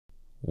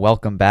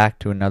Welcome back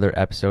to another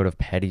episode of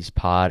Petty's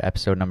Pod,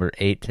 episode number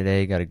 8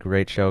 today. Got a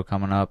great show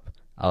coming up.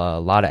 A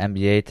lot of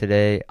NBA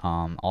today.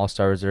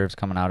 All-Star reserves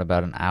coming out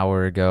about an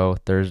hour ago,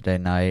 Thursday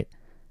night.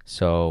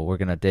 So we're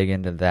going to dig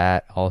into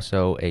that.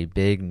 Also, a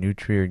big New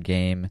Trier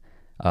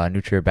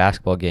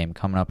basketball game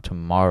coming up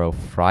tomorrow,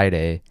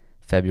 Friday,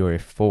 February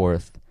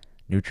 4th.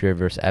 New Trier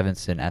versus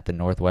Evanston at the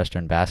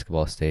Northwestern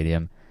Basketball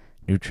Stadium.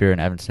 New Trier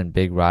and Evanston,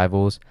 big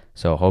rivals.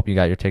 So hope you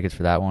got your tickets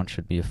for that one.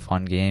 Should be a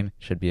fun game.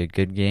 Should be a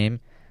good game.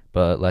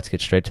 But let's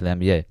get straight to the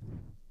NBA.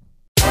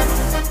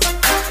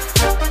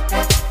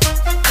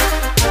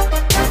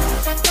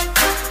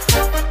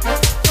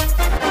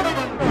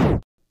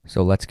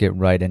 So let's get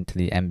right into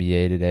the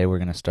NBA today. We're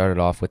going to start it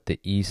off with the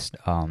East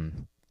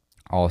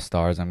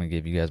All-Stars. I'm going to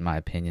give you guys my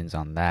opinions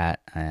on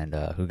that and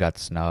who got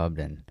snubbed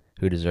and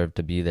who deserved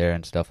to be there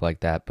and stuff like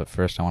that. But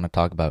first I want to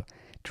talk about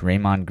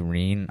Draymond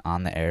Green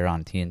on the air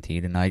on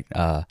TNT tonight.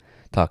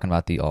 Talking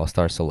about the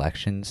All-Star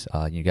selections.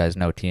 You guys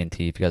know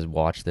TNT. If you guys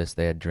watch this,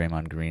 they had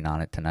Draymond Green on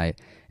it tonight.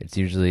 It's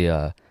usually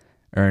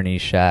Ernie,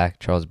 Shaq,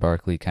 Charles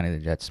Barkley, Kenny the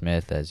Jet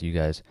Smith, as you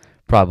guys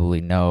probably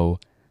know.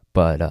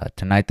 But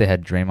tonight they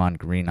had Draymond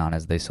Green on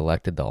as they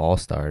selected the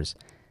All-Stars.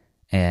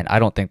 And I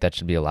don't think that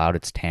should be allowed.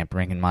 It's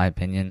tampering, in my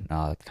opinion.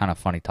 It's kind of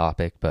a funny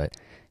topic, but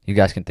you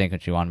guys can think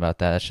what you want about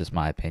that. That's just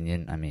my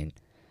opinion. I mean,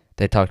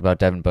 they talked about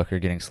Devin Booker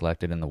getting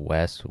selected in the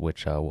West,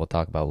 which we'll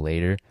talk about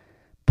later.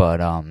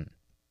 But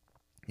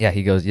yeah,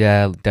 he goes,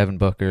 yeah, Devin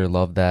Booker,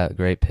 love that,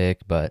 great pick,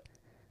 but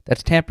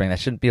that's tampering. That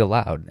shouldn't be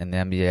allowed in the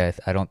NBA.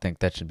 I don't think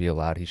that should be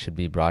allowed. He should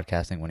be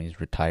broadcasting when he's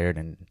retired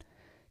and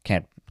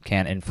can't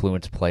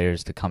influence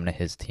players to come to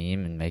his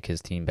team and make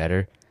his team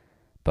better.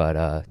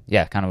 But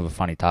yeah, kind of a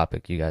funny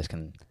topic. You guys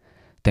can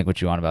think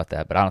what you want about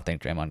that, but I don't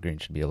think Draymond Green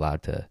should be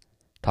allowed to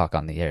talk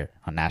on the air,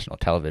 on national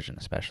television,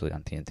 especially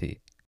on TNT.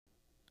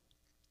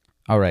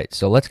 All right,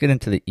 so let's get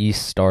into the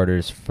East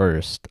starters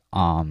first.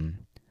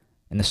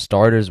 In the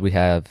starters, we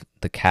have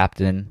the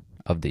captain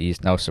of the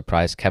East, no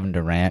surprise, Kevin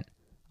Durant,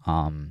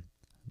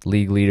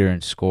 league leader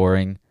in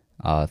scoring,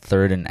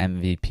 third in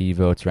MVP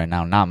votes right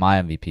now. Not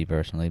my MVP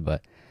personally,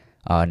 but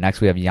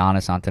next we have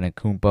Giannis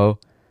Antetokounmpo,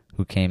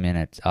 who came in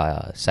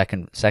at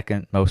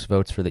second most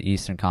votes for the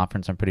Eastern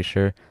Conference, I'm pretty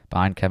sure,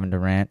 behind Kevin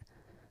Durant.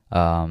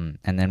 And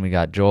then we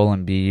got Joel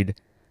Embiid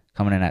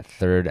coming in at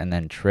third, and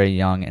then Trae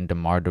Young and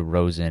DeMar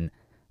DeRozan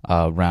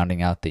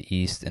rounding out the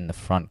East in the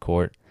front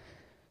court.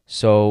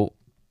 So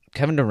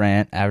Kevin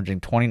Durant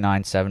averaging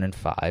 29, 7, and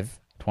 5,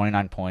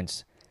 29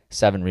 points,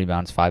 7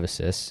 rebounds, 5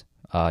 assists.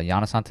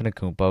 Giannis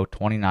Antetokounmpo,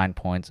 29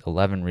 points,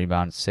 11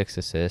 rebounds, 6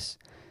 assists.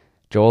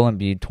 Joel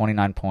Embiid,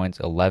 29 points,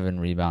 11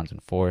 rebounds,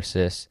 and 4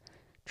 assists.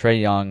 Trae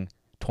Young,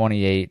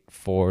 28,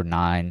 4,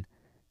 9.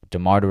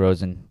 DeMar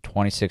DeRozan,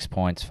 26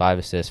 points, 5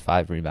 assists,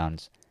 5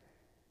 rebounds.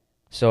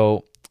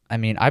 So, I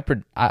mean,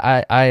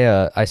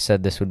 I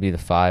said this would be the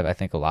 5. I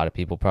think a lot of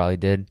people probably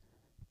did.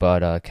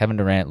 But Kevin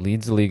Durant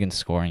leads the league in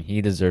scoring.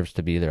 He deserves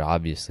to be there,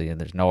 obviously, and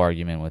there's no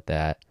argument with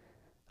that.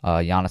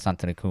 Giannis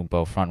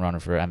Antetokounmpo, front runner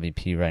for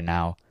MVP right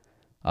now.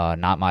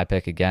 Not my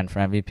pick again for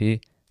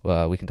MVP.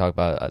 We can talk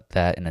about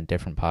that in a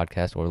different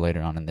podcast or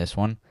later on in this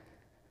one.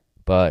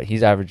 But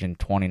he's averaging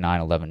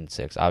 29, 11, and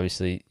 6.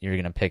 Obviously, you're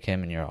going to pick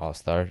him in your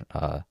All-Star,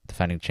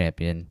 defending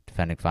champion,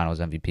 defending Finals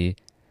MVP.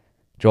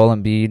 Joel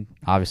Embiid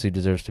obviously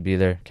deserves to be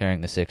there,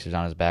 carrying the Sixers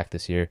on his back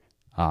this year.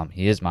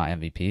 He is my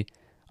MVP.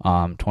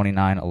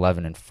 29,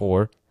 11, and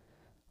 4,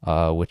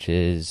 which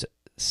is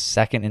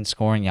second in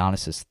scoring.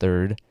 Giannis is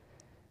third.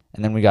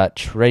 And then we got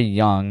Trae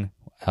Young,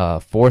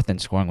 fourth in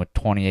scoring with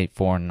 28,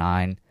 4, and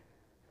 9.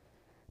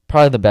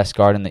 Probably the best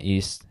guard in the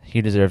East. He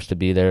deserves to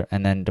be there.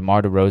 And then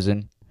DeMar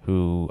DeRozan,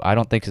 who I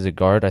don't think is a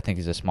guard. I think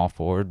he's a small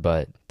forward,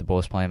 but the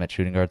Bulls play him at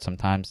shooting guard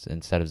sometimes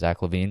instead of Zach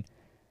LaVine.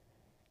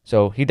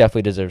 So he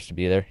definitely deserves to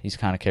be there. He's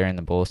kind of carrying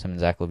the Bulls, him and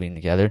Zach LaVine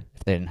together.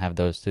 If they didn't have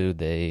those two,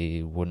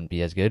 they wouldn't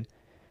be as good.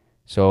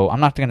 So I'm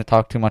not going to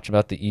talk too much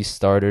about the East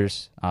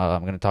starters.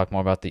 I'm going to talk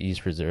more about the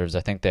East reserves. I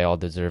think they all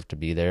deserve to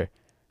be there.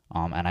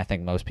 And I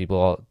think most people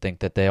all think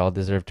that they all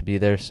deserve to be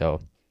there.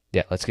 So,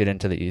 yeah, let's get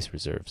into the East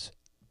reserves.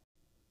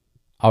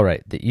 All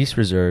right, the East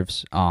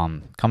reserves,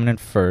 coming in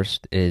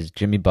first is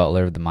Jimmy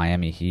Butler of the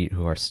Miami Heat,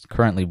 who are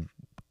currently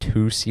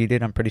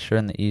 2-seeded, I'm pretty sure,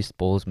 in the East.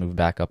 Bulls moved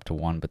back up to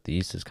 1, but the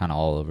East is kind of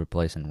all over the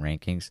place in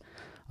rankings.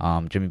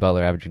 Jimmy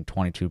Butler averaging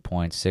 22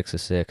 points, 6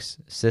 assists,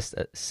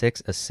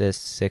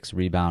 6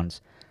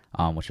 rebounds.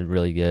 Which is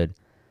really good.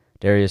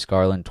 Darius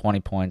Garland, 20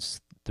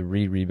 points,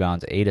 3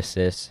 rebounds, 8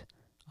 assists.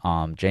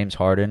 James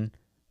Harden,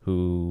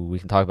 who we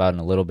can talk about in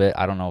a little bit.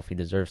 I don't know if he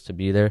deserves to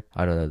be there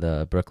out of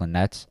the Brooklyn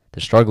Nets.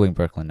 The struggling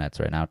Brooklyn Nets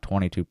right now,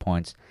 22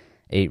 points,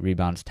 8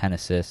 rebounds, 10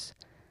 assists.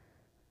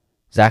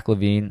 Zach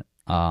LaVine,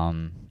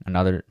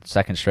 another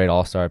second straight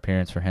All-Star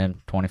appearance for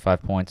him,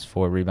 25 points,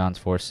 4 rebounds,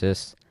 4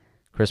 assists.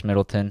 Chris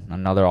Middleton,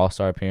 another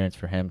All-Star appearance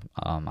for him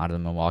out of the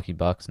Milwaukee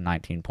Bucks,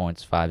 19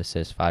 points, 5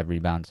 assists, 5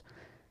 rebounds.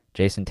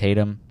 Jason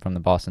Tatum from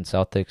the Boston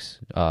Celtics,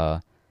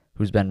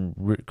 who's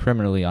been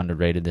criminally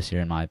underrated this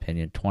year in my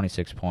opinion,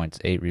 26 points,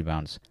 8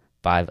 rebounds,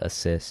 5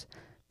 assists.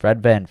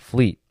 Fred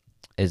VanVleet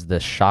is the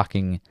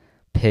shocking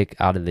pick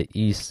out of the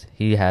East.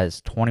 He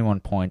has 21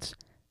 points,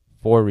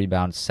 4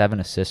 rebounds, 7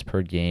 assists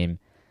per game.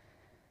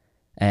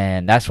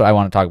 And that's what I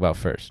want to talk about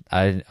first.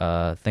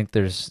 I think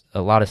there's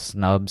a lot of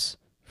snubs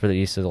for the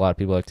East, as a lot of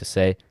people like to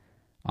say.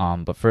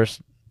 But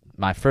first,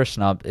 my first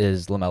snub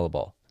is LaMelo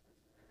Ball.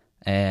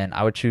 And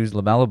I would choose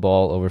LaMelo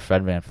Ball over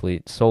Fred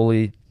VanVleet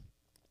solely,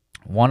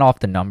 one, off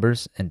the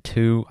numbers, and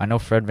two, I know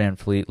Fred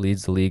VanVleet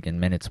leads the league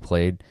in minutes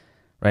played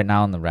right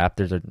now, and the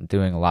Raptors are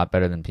doing a lot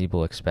better than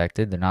people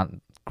expected. They're not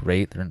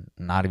great. They're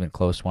not even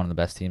close to one of the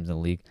best teams in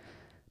the league.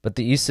 But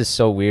the East is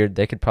so weird.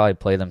 They could probably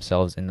play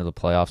themselves into the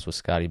playoffs with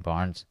Scotty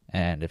Barnes,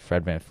 and if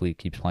Fred VanVleet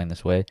keeps playing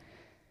this way.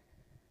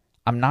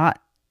 I'm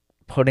not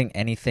putting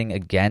anything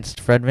against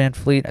Fred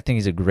VanVleet. I think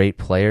he's a great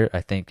player.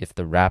 I think if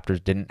the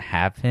Raptors didn't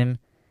have him,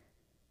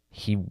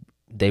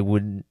 they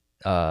wouldn't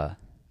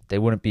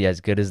be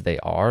as good as they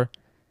are.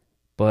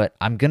 But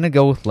I'm going to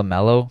go with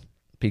LaMelo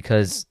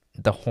because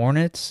the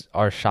Hornets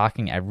are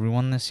shocking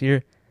everyone this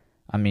year.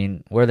 I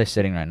mean, where are they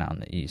sitting right now in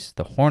the East?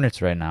 The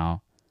Hornets right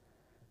now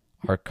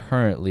are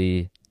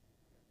currently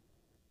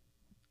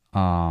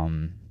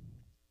the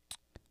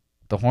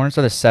Hornets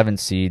are the 7th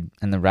seed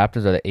and the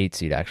Raptors are the 8th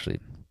seed actually.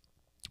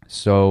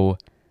 So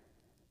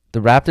the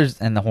Raptors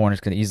and the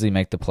Hornets can easily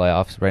make the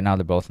playoffs. Right now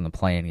they're both in the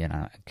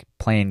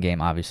play-in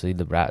game obviously.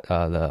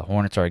 The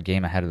Hornets are a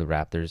game ahead of the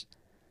Raptors.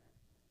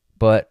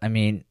 But I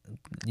mean,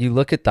 you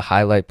look at the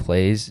highlight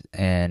plays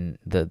and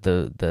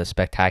the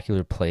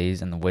spectacular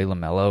plays and the way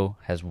LaMelo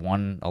has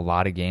won a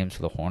lot of games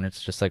for the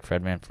Hornets, just like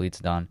Fred VanVleet's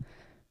done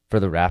for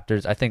the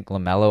Raptors. I think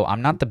LaMelo,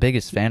 I'm not the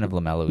biggest fan of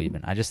LaMelo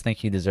even. I just think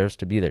he deserves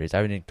to be there. He's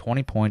averaging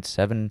 20 points,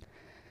 7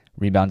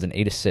 rebounds, and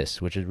 8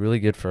 assists, which is really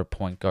good for a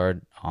point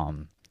guard.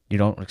 You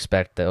don't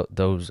expect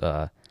those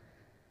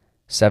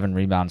 7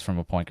 rebounds from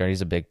a point guard.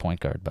 He's a big point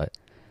guard, but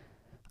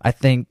I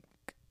think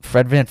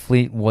Fred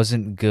VanVleet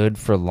wasn't good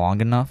for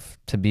long enough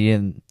to be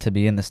in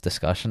this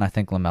discussion. I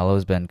think LaMelo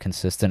has been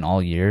consistent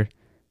all year,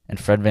 and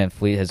Fred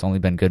VanVleet has only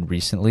been good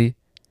recently.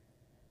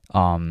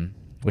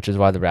 Which is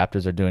why the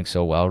Raptors are doing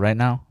so well right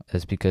now,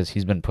 is because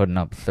he's been putting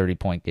up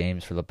 30-point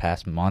games for the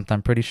past month,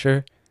 I'm pretty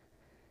sure.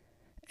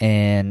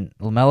 And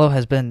LaMelo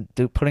has been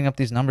putting up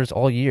these numbers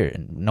all year,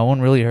 and no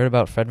one really heard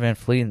about Fred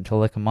VanVleet until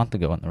like a month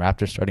ago, and the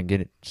Raptors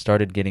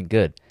started getting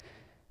good.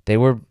 They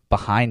were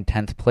behind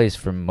 10th place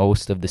for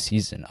most of the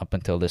season up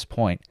until this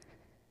point.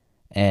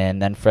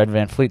 And then Fred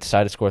VanVleet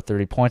decided to score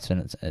 30 points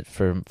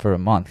for a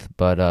month.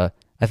 But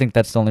I think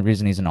that's the only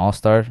reason he's an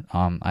all-star.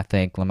 I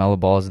think LaMelo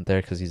Ball isn't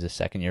there because he's a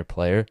second-year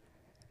player.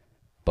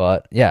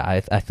 But,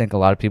 yeah, I think a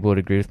lot of people would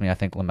agree with me. I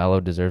think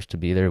LaMelo deserves to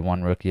be there.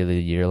 Won Rookie of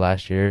the Year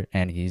last year,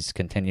 and he's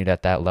continued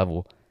at that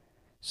level.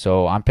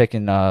 So I'm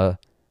picking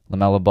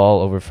LaMelo Ball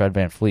over Fred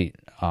VanVleet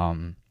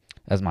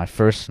as my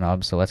first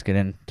snub. So let's get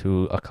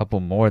into a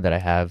couple more that I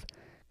have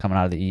coming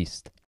out of the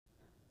East.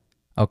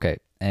 Okay,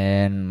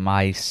 and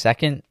my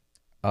second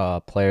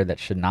player that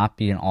should not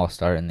be an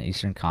all-star in the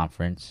Eastern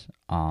Conference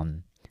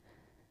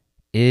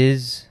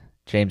is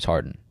James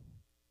Harden.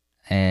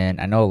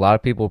 And I know a lot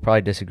of people will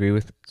probably disagree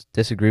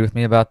with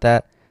me about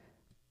that,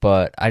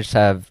 but I just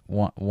have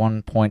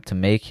one point to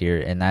make here,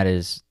 and that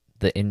is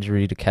the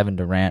injury to Kevin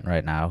Durant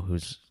right now,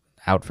 who's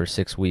out for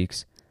 6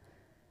 weeks.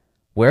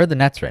 Where are the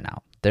Nets right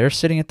now? They're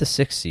sitting at the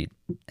 6th seed,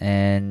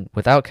 and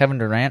without Kevin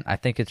Durant, I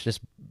think it's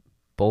just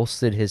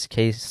bolstered his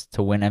case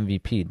to win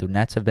MVP. The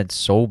Nets have been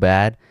so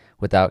bad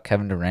without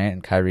Kevin Durant,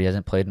 and Kyrie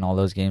hasn't played in all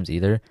those games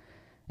either,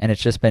 and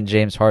it's just been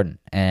James Harden,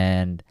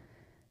 and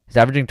he's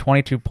averaging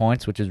 22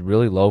 points, which is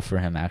really low for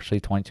him, actually.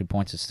 22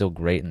 points is still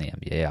great in the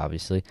NBA,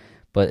 obviously.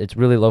 But it's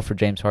really low for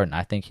James Harden.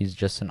 I think he's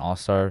just an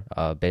all-star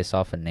based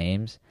off of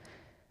names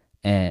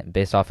and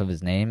based off of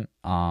his name.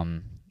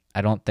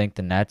 I don't think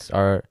the Nets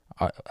are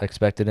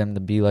expected him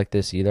to be like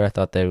this either. I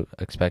thought they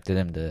expected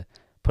him to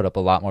put up a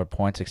lot more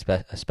points,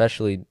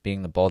 especially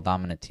being the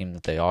ball-dominant team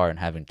that they are and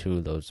having two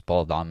of those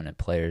ball-dominant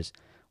players,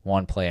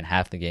 one playing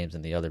half the games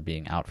and the other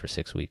being out for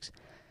 6 weeks.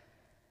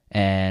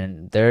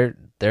 And they're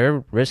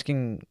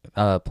risking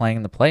playing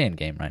in the play-in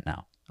game right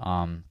now.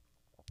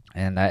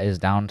 And that is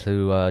down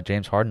to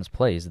James Harden's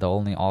play. He's the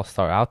only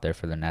all-star out there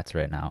for the Nets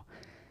right now.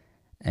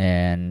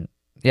 And,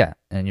 yeah,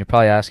 and you're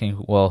probably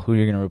asking, well, who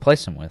you're going to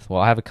replace him with.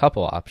 Well, I have a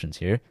couple options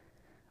here.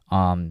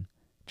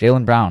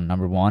 Jaylen Brown,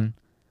 number 1,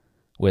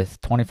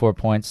 with 24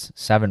 points,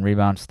 7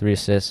 rebounds, 3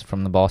 assists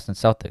from the Boston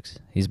Celtics.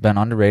 He's been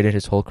underrated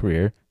his whole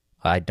career.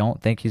 I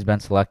don't think he's been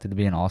selected to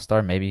be an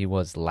all-star. Maybe he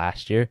was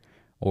last year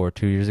or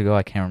 2 years ago.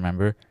 I can't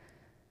remember.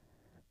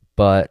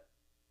 But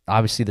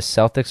obviously the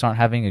Celtics aren't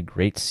having a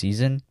great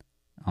season.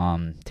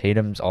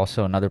 Tatum's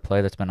also another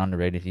player that's been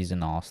underrated. He's in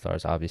the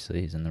All-Stars,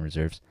 obviously. He's in the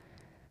reserves.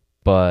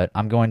 But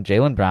I'm going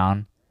Jaylen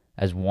Brown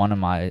as one of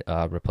my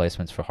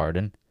replacements for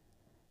Harden.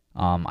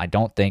 I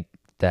don't think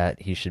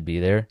that he should be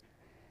there.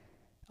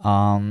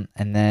 And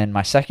then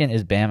my second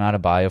is Bam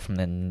Adebayo from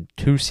the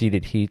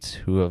 2-seeded Heats,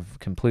 who have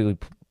completely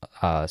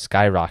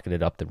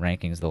skyrocketed up the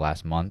rankings the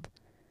last month.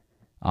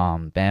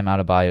 Bam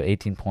Adebayo,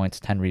 18 points,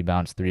 10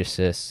 rebounds, 3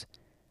 assists,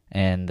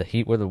 and the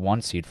Heat were the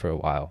 1 seed for a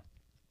while.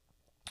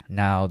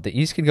 Now, the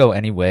East could go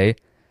any way.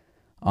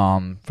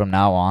 From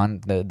now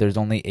on, there's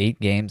only 8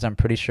 games, I'm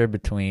pretty sure,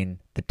 between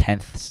the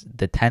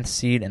tenth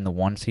seed and the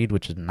 1 seed,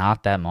 which is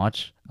not that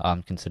much,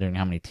 considering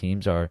how many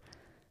teams are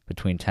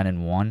between 10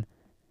 and 1.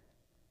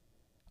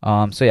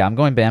 So yeah, I'm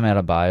going Bam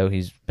Adebayo.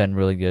 He's been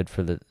really good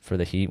for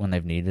the Heat when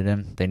they've needed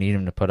him. They need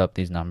him to put up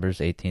these numbers,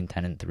 18,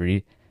 10, and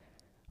 3.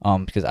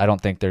 Because I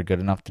don't think they're good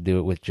enough to do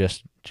it with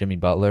just Jimmy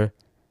Butler.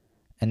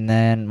 And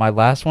then my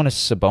last one is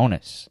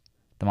Sabonis.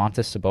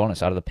 Domantas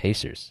Sabonis out of the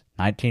Pacers.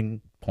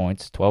 19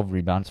 points, 12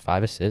 rebounds,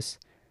 5 assists.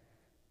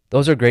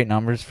 Those are great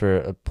numbers for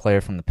a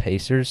player from the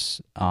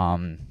Pacers.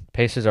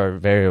 Pacers are a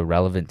very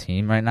irrelevant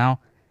team right now,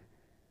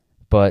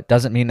 but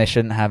doesn't mean they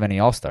shouldn't have any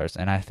All-Stars,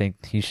 and I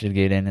think he should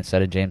get in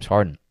instead of James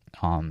Harden.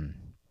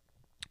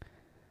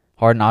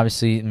 Harden,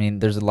 obviously, I mean,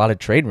 there's a lot of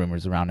trade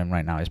rumors around him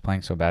right now. He's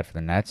playing so bad for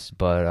the Nets,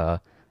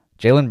 but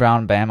Jaylen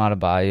Brown, Bam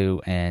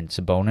Adebayo, and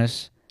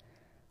Sabonis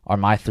are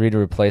my 3 to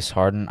replace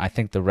Harden. I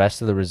think the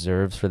rest of the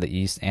reserves for the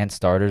East and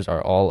starters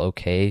are all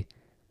okay.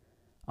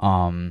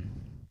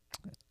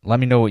 Let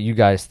me know what you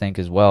guys think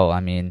as well. I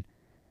mean,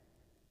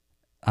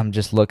 I'm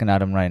just looking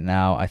at him right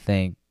now. I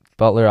think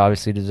Butler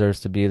obviously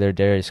deserves to be there.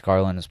 Darius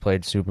Garland has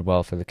played super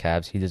well for the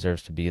Cavs. He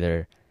deserves to be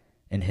there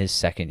in his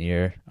second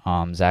year.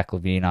 Zach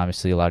LaVine,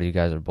 obviously, a lot of you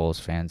guys are Bulls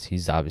fans.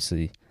 He's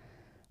obviously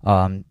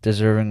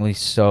deservingly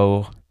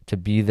so to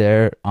be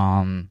there.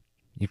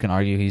 You can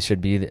argue he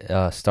should be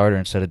the starter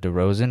instead of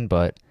DeRozan,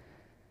 but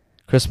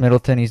Chris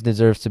Middleton, he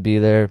deserves to be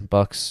there.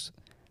 Bucks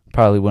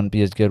probably wouldn't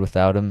be as good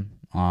without him.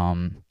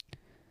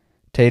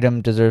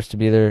 Tatum deserves to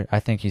be there. I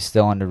think he's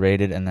still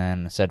underrated. And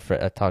then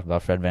I talked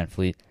about Fred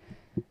VanVleet.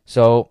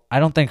 So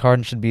I don't think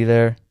Harden should be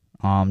there.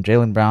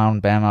 Jaylen Brown,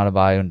 Bam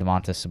Adebayo, and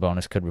Domantas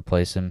Sabonis could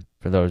replace him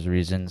for those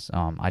reasons.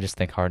 I just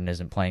think Harden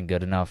isn't playing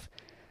good enough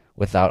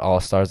without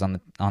All-Stars on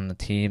the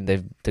team.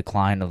 They've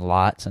declined a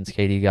lot since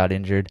KD got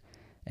injured,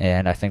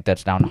 and I think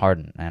that's down to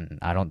Harden, and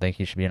I don't think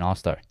he should be an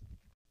All-Star.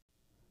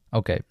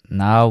 Okay,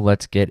 now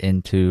let's get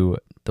into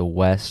the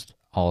West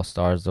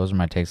All-Stars. Those are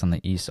my takes on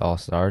the East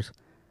All-Stars.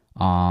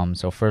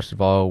 So first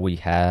of all, we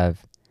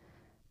have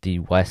the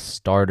West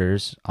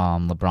starters.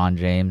 LeBron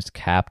James,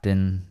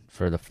 captain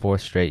for the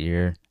 4th straight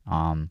year.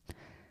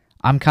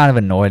 I'm kind of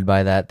annoyed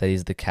by that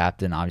he's the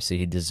captain. Obviously,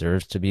 he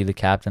deserves to be the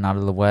captain out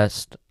of the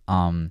West.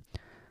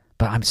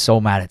 But I'm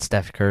so mad at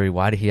Steph Curry.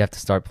 Why did he have to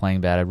start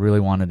playing bad? I really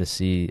wanted to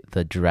see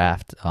the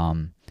draft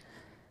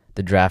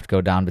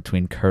go down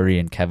between Curry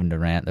and Kevin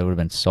Durant. That would have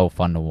been so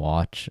fun to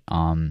watch.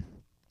 But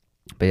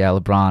yeah,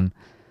 LeBron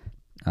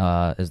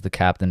is the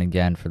captain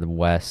again for the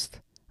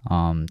West.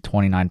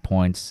 29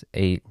 points,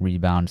 8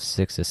 rebounds,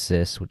 6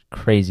 assists, with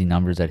crazy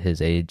numbers at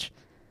his age.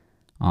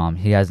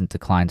 He hasn't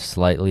declined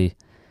slightly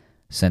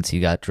since he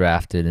got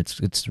drafted.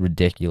 It's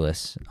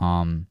ridiculous.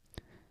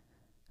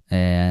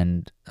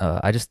 And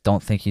I just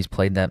don't think he's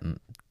played I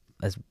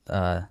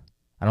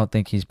don't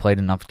think he's played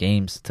enough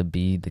games to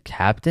be the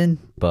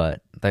captain,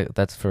 but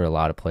that's for a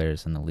lot of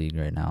players in the league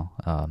right now.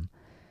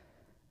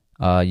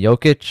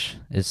 Jokic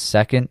is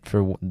second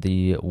for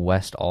the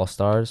West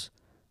All-Stars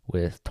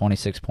with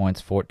 26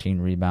 points, 14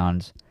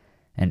 rebounds,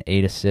 and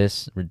 8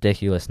 assists.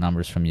 Ridiculous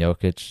numbers from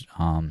Jokic.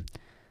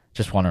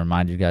 Just want to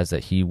remind you guys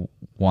that he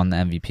won the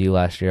MVP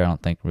last year. I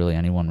don't think really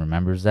anyone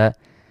remembers that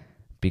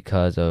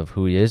because of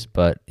who he is,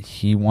 but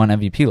he won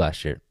MVP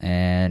last year,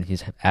 and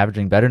he's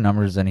averaging better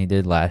numbers than he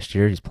did last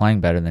year. He's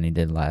playing better than he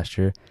did last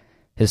year.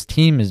 His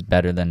team is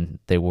better than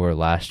they were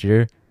last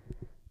year.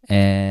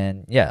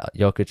 And yeah,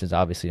 Jokic is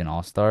obviously an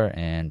all-star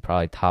and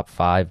probably top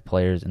 5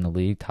 players in the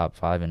league, top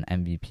 5 in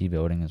MVP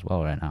voting as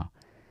well right now.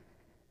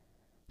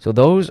 So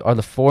those are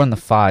the 4 and the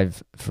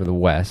 5 for the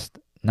West.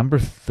 Number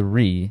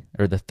 3,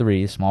 or the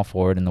 3, small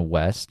forward in the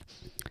West,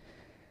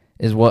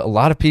 is what a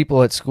lot of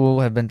people at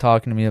school have been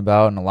talking to me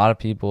about, and a lot of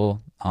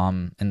people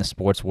in the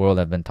sports world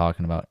have been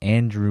talking about.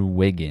 Andrew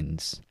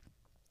Wiggins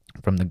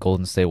from the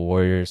Golden State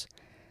Warriors.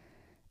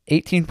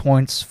 18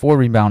 points, 4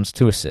 rebounds,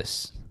 2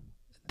 assists.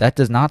 That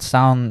does not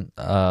sound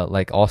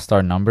like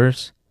all-star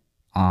numbers.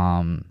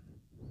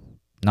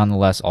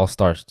 Nonetheless,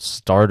 all-star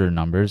starter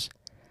numbers.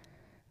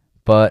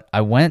 But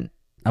I went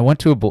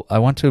to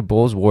a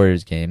Bulls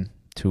Warriors game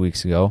 2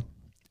 weeks ago,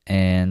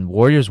 and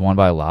Warriors won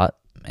by a lot.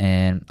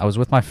 And I was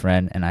with my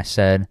friend, and I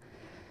said,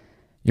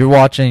 "You're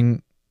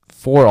watching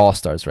 4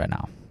 all-stars right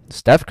now.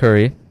 Steph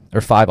Curry,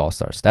 or 5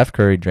 all-stars. Steph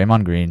Curry,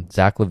 Draymond Green,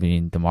 Zach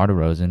LaVine, DeMar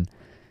DeRozan,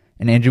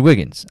 and Andrew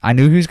Wiggins." I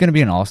knew he was going to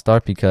be an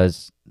all-star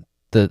because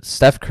the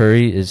Steph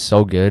Curry is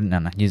so good,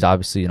 and he's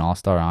obviously an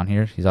all-star on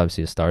here. He's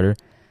obviously a starter.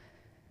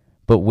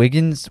 But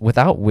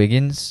without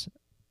Wiggins,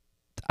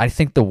 I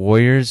think the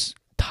Warriors'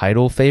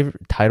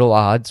 title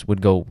odds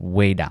would go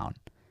way down.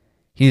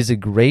 He's a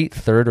great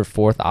 3rd or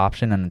 4th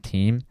option on the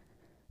team,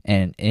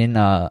 and in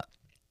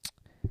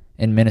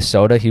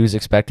Minnesota, he was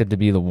expected to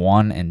be the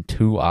 1 and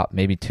 2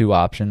 maybe 2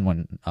 option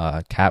when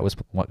Cat was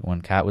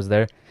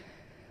there.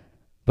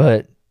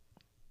 But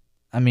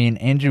I mean,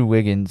 Andrew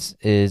Wiggins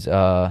is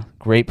a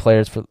great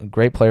player for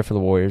the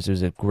Warriors. It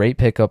was a great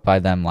pickup by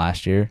them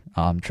last year,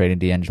 trading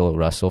D'Angelo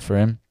Russell for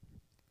him.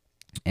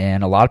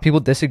 And a lot of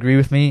people disagree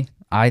with me.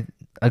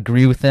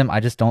 agree with him. I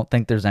just don't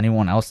think there's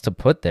anyone else to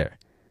put there.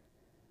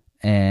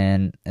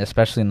 And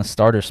especially in the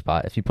starter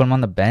spot. If you put him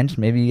on the bench,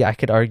 maybe I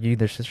could argue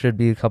there should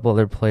be a couple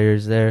other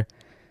players there.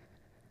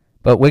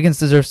 But Wiggins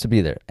deserves to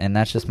be there, and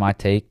that's just my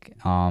take.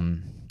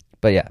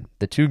 But yeah,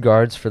 the two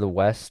guards for the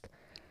West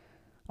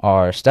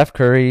are Steph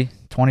Curry,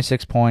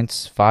 26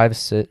 points,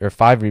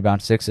 5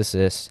 rebounds, 6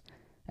 assists.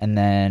 And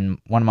then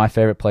one of my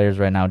favorite players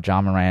right now,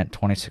 Ja Morant,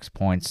 26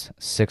 points,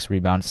 6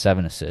 rebounds,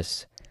 7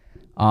 assists.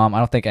 I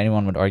don't think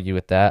anyone would argue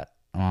with that.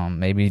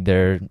 Maybe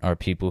there are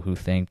people who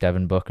think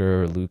Devin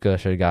Booker or Luka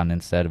should have gotten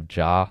instead of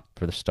Ja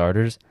for the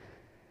starters.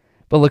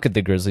 But look at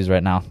the Grizzlies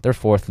right now. They're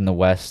 4th in the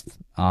West.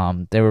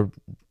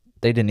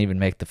 They didn't even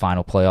make the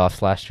final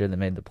playoffs last year. They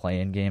made the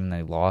play-in game and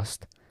they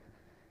lost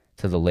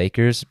to the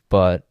Lakers.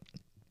 But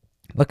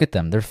look at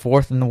them. They're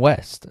 4th in the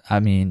West. I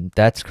mean,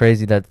 that's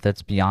crazy.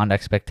 That's beyond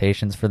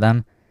expectations for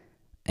them.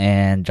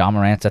 And Ja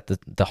Morant's at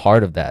the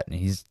heart of that.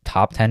 He's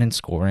top 10 in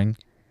scoring,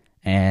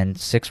 and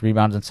 6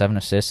 rebounds and 7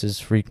 assists is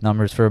freak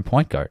numbers for a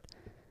point guard.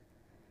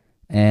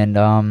 And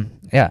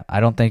yeah,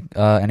 I don't think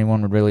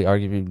anyone would really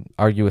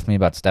argue with me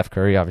about Steph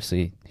Curry.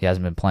 Obviously, he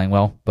hasn't been playing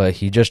well, but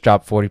he just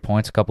dropped 40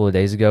 points a couple of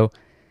days ago,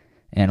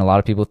 and a lot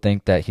of people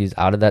think that he's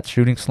out of that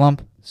shooting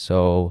slump.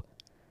 So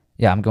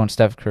yeah, I'm going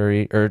Steph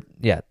Curry.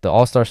 The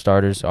All-Star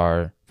starters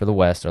are for the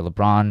West are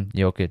LeBron,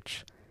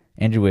 Jokic,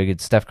 Andrew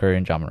Wiggins, Steph Curry,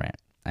 and Ja Morant.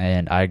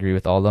 And I agree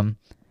with all of them.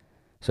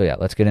 So yeah,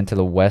 let's get into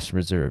the West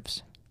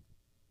reserves.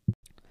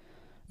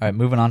 All right,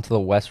 moving on to the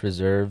West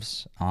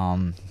reserves.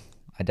 I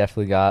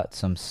definitely got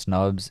some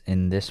snubs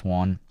in this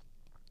one.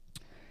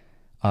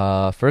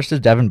 First is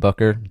Devin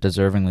Booker,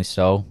 deservingly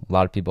so. A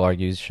lot of people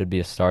argue he should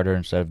be a starter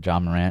instead of Ja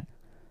Morant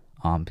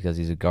because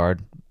he's a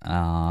guard.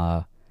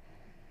 I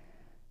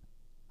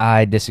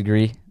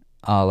disagree,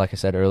 like I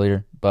said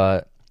earlier.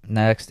 But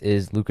next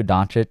is Luka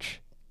Doncic.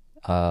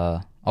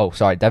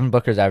 Devin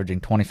Booker's averaging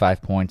 25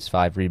 points,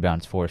 5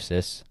 rebounds, 4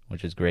 assists,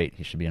 which is great.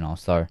 He should be an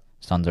all-star.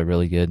 Suns are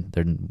really good.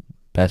 They're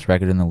best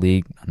record in the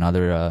league.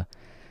 Another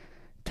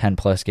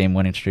 10-plus game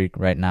winning streak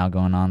right now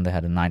going on. They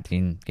had a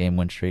 19-game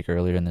win streak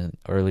earlier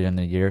in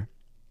the year.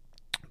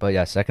 But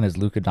yeah, second is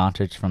Luka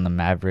Doncic from the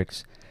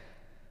Mavericks,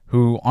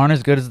 who aren't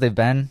as good as they've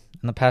been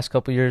in the past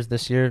couple years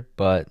this year,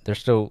 but they're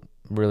still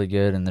really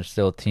good, and they're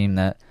still a team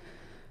that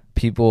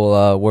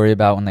people worry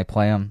about when they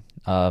play them.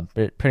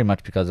 Pretty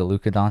much because of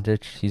Luka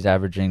Doncic. He's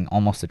averaging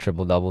almost a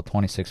triple-double,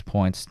 26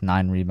 points,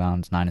 9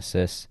 rebounds, 9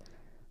 assists.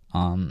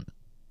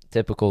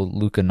 Typical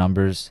Luka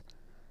numbers.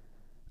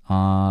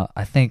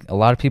 I think a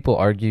lot of people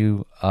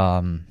argue,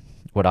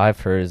 what I've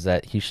heard is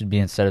that he should be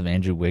instead of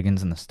Andrew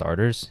Wiggins in the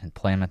starters and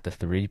play him at the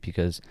 3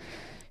 because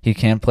he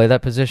can play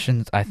that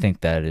position. I think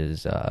that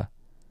is,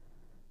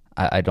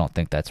 I don't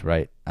think that's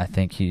right. I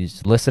think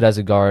he's listed as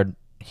a guard.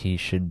 He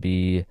should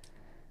be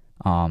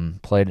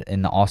played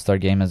in the All-Star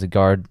game as a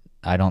guard.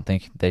 I don't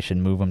think they should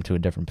move him to a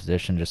different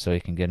position just so he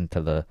can get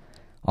into the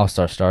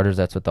All-Star starters.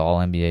 That's what the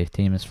All-NBA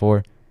team is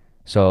for.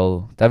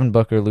 So Devin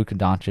Booker, Luka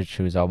Doncic,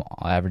 who's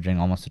averaging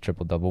almost a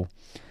triple-double.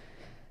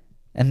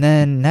 And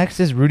then next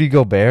is Rudy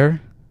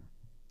Gobert.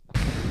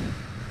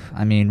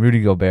 I mean,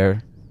 Rudy Gobert,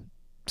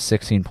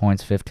 16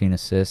 points, 15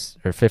 assists,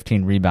 or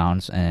 15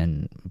 rebounds,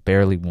 and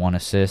barely 1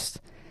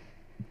 assist.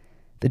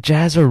 The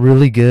Jazz are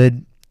really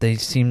good. They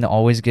seem to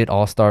always get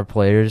all-star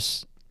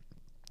players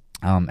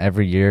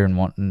every year,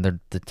 and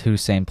they're the 2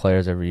 same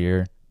players every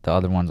year. The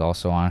other one's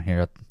also on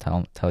here.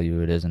 I'll tell you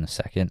who it is in a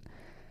second.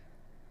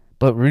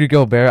 But Rudy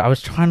Gobert, I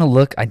was trying to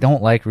look. I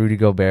don't like Rudy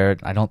Gobert.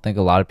 I don't think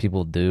a lot of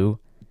people do.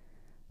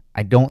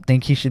 I don't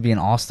think he should be an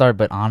all-star,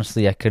 but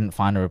honestly, I couldn't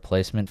find a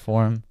replacement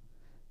for him.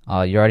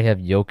 You already have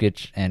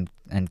Jokic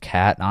and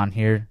Kat on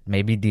here.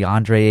 Maybe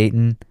DeAndre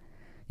Ayton,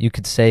 you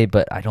could say,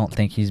 but I don't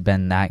think he's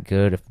been that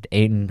good. If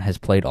Ayton has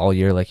played all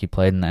year like he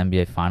played in the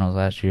NBA Finals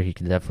last year, he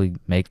could definitely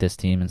make this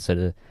team instead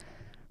of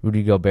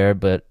Rudy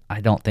Gobert, but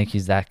I don't think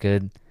he's that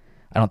good.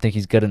 I don't think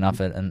he's good enough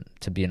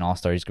to be an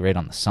all-star. He's great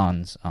on the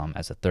Suns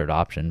as a third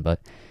option, but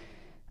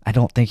I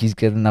don't think he's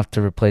good enough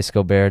to replace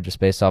Gobert just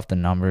based off the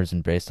numbers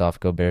and based off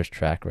Gobert's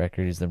track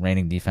record. He's the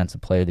reigning defensive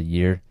player of the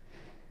year.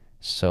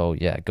 So,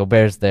 yeah,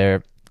 Gobert's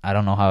there. I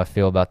don't know how I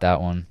feel about that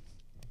one.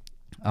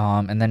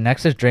 And then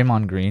next is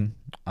Draymond Green.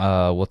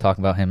 We'll talk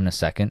about him in a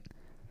second.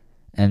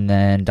 And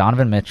then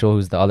Donovan Mitchell,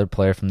 who's the other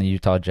player from the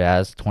Utah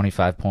Jazz,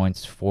 25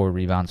 points, 4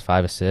 rebounds,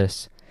 5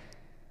 assists.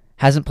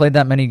 Hasn't played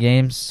that many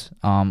games.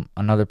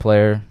 Another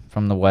player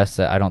from the West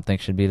that I don't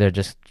think should be there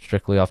just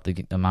strictly off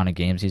the amount of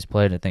games he's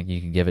played. I think you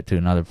could give it to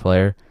another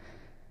player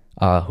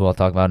who I'll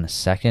talk about in a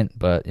second.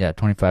 But, yeah,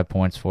 25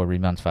 points, 4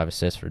 rebounds, 5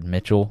 assists for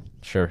Mitchell.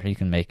 Sure, he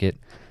can make it.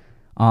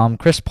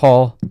 Chris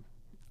Paul,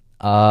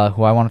 who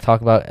I want to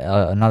talk about,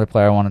 another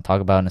player I want to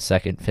talk about in a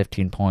second,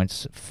 15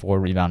 points, 4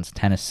 rebounds,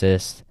 10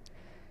 assists.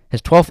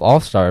 His 12th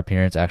All-Star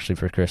appearance, actually,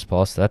 for Chris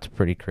Paul, so that's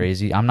pretty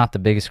crazy. I'm not the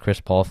biggest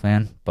Chris Paul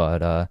fan,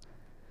 but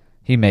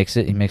he makes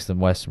it. He makes the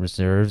West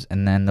reserves.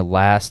 And then the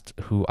last,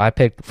 who I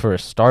picked for a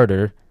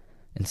starter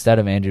instead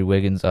of Andrew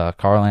Wiggins,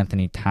 Karl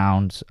Anthony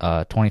Towns,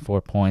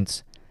 24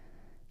 points,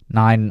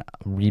 9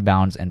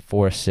 rebounds and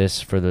 4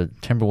 assists for the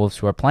Timberwolves,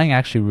 who are playing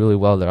actually really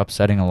well. They're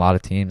upsetting a lot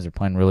of teams. They're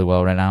playing really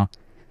well right now.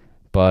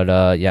 But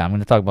yeah, I'm going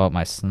to talk about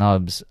my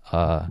snubs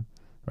right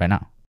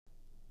now.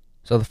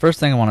 So the first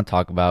thing I want to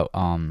talk about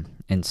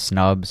in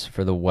snubs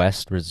for the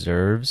West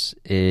reserves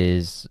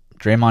is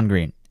Draymond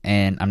Green.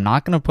 And I'm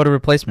not going to put a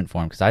replacement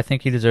for him because I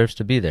think he deserves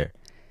to be there.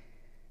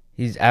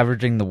 He's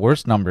averaging the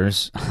worst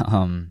numbers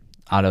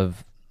out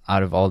of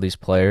all these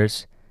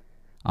players.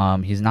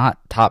 He's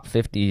not top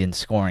 50 in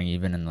scoring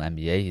even in the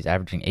NBA. He's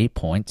averaging 8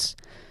 points.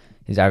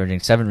 He's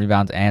averaging 7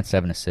 rebounds and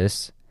 7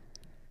 assists.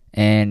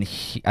 And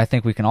I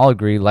think we can all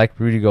agree, like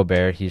Rudy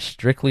Gobert, he's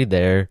strictly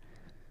there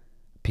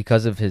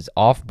because of his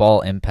off-ball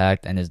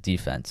impact and his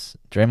defense.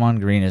 Draymond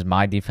Green is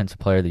my defensive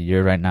player of the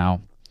year right now.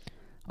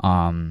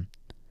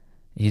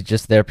 He's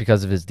just there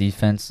because of his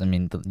defense. I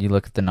mean, you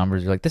look at the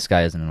numbers, you're like, this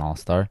guy isn't an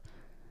all-star.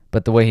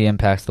 But the way he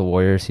impacts the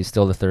Warriors, he's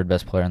still the third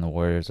best player in the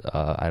Warriors.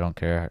 I don't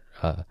care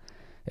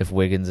if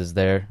Wiggins is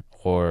there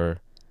or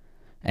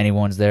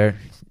anyone's there.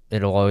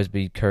 It'll always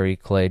be Curry,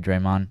 Clay,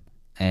 Draymond.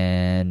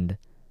 And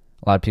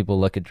a lot of people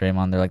look at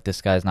Draymond, they're like,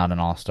 this guy's not an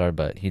all-star,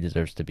 but he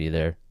deserves to be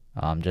there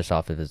just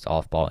off of his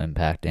off-ball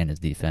impact and his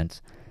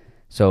defense.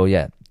 So,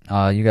 yeah,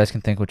 you guys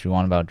can think what you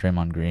want about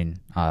Draymond Green.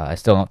 I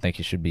still don't think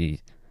he should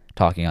be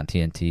talking on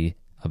TNT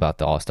about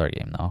the All-Star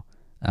game, though.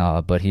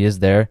 But he is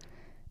there,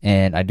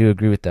 and I do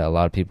agree with that. A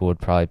lot of people would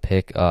probably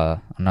pick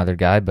another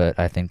guy, but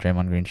I think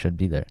Draymond Green should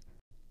be there.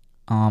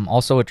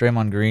 Also, with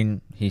Draymond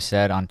Green, he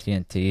said on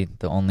TNT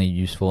the only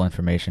useful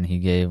information he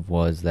gave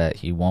was that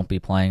he won't be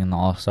playing in the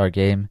All-Star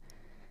game.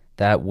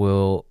 That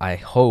will, I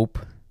hope,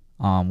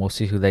 we'll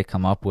see who they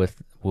come up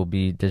with, will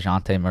be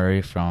DeJounte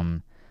Murray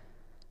from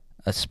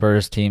a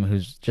Spurs team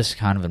who's just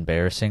kind of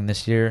embarrassing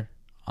this year.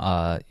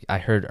 I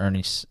heard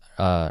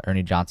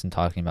Ernie Johnson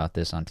talking about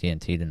this on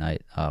TNT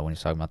tonight when he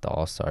was talking about the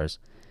All-Stars.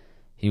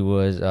 He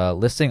was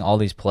listing all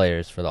these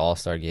players for the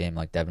All-Star game,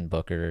 like Devin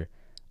Booker,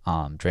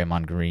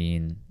 Draymond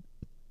Green,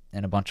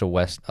 and a bunch of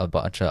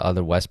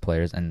other West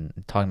players,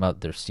 and talking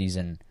about their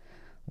season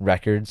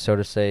records, so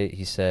to say.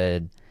 He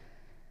said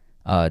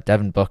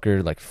Devin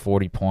Booker, like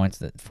 49 points,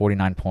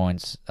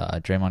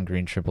 Draymond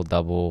Green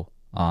triple-double,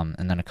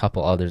 and then a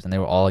couple others, and they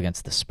were all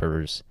against the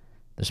Spurs.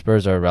 The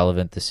Spurs are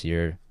irrelevant this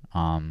year,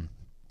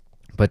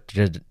 but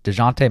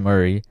DeJounte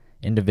Murray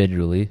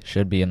individually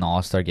should be in the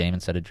All-Star game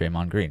instead of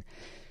Draymond Green.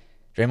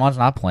 Draymond's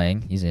not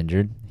playing. He's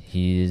injured.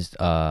 He's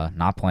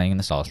not playing in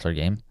this All-Star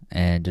game,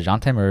 and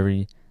DeJounte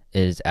Murray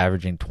is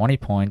averaging 20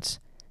 points,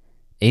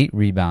 8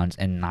 rebounds,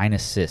 and 9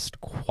 assists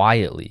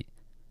quietly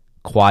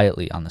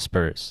on the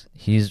Spurs.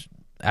 He's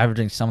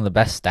averaging some of the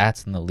best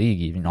stats in the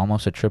league, even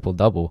almost a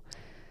triple-double.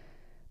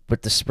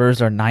 But the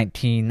Spurs are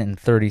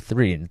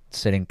 19-33 and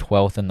sitting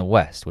 12th in the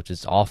West, which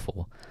is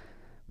awful.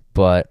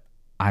 But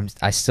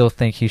I still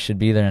think he should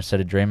be there instead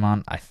of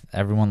Draymond.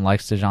 Everyone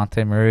likes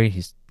DeJounte Murray.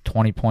 He's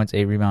 20 points,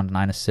 8 rebounds,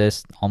 9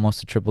 assists,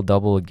 almost a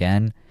triple-double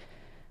again.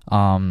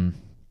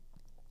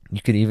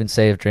 You could even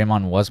say if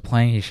Draymond was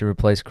playing, he should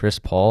replace Chris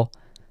Paul.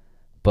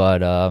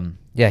 But,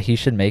 yeah, he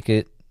should make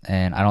it,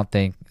 and I don't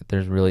think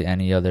there's really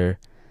any other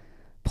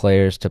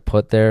players to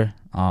put there.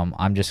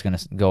 I'm just going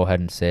to go ahead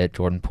and say it.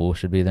 Jordan Poole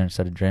should be there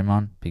instead of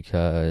Draymond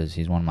because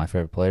he's one of my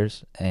favorite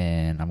players,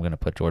 and I'm going to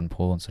put Jordan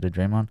Poole instead of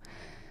Draymond.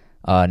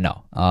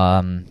 No.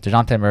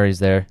 DeJounte Murray's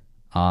there.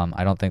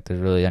 I don't think there's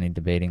really any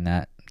debating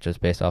that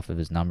just based off of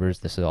his numbers.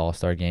 This is an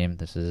all-star game.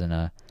 This isn't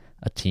a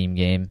team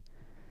game.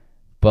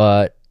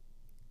 But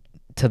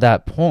to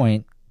that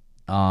point,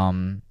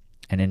 and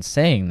in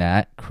saying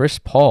that, Chris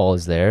Paul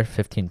is there,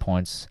 15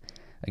 points.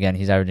 Again,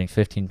 he's averaging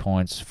 15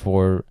 points,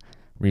 4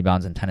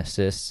 rebounds, and 10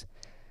 assists.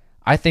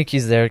 I think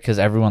he's there because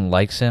everyone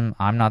likes him.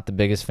 I'm not the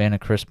biggest fan of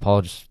Chris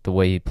Paul, just the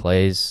way he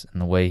plays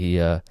and the way he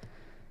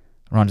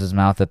runs his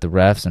mouth at the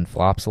refs and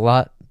flops a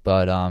lot.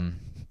 But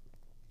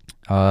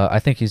I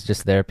think he's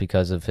just there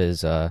because of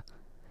his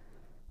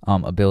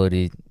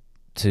ability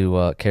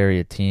to carry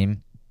a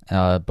team.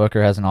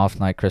 Booker has an off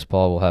night. Chris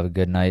Paul will have a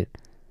good night.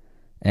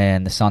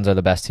 And the Suns are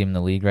the best team in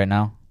the league right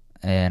now.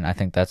 And I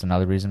think that's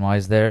another reason why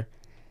he's there.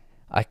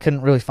 I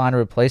couldn't really find a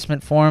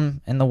replacement for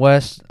him in the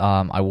West.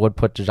 I would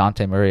put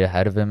DeJounte Murray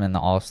ahead of him in the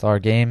All-Star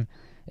game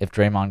if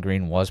Draymond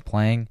Green was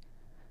playing.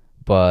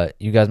 But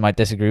you guys might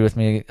disagree with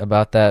me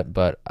about that.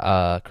 But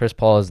Chris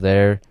Paul is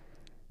there,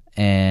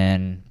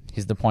 and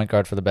he's the point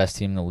guard for the best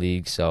team in the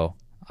league. So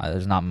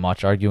there's not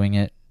much arguing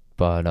it.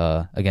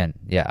 But again,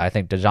 yeah, I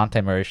think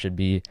DeJounte Murray should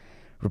be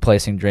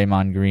replacing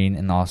Draymond Green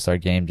in the All-Star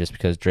game just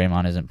because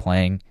Draymond isn't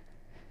playing.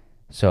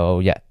 So,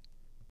 yeah.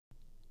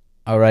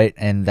 All right,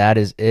 and that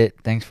is it.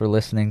 Thanks for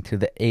listening to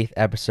the 8th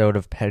episode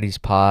of Petty's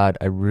Pod.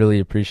 I really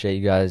appreciate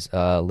you guys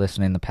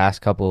listening the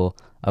past couple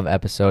of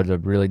episodes. I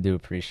really do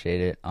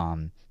appreciate it.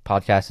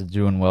 Podcast is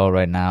doing well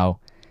right now,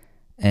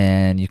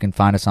 and you can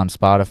find us on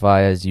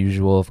Spotify as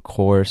usual, of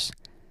course.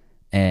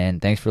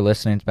 And thanks for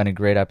listening. It's been a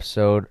great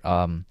episode.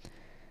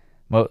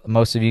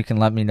 Most of you can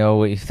let me know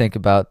what you think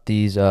about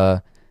these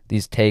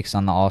takes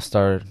on the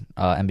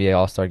NBA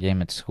All-Star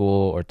game at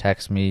school, or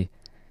text me.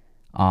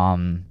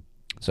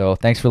 So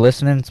thanks for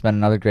listening. It's been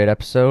another great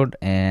episode,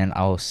 and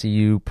I'll see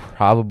you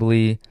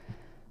probably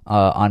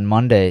on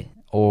Monday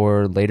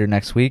or later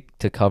next week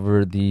to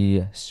cover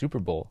the Super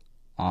Bowl.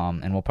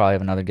 And we'll probably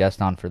have another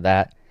guest on for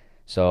that.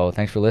 So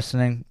thanks for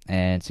listening,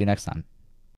 and see you next time.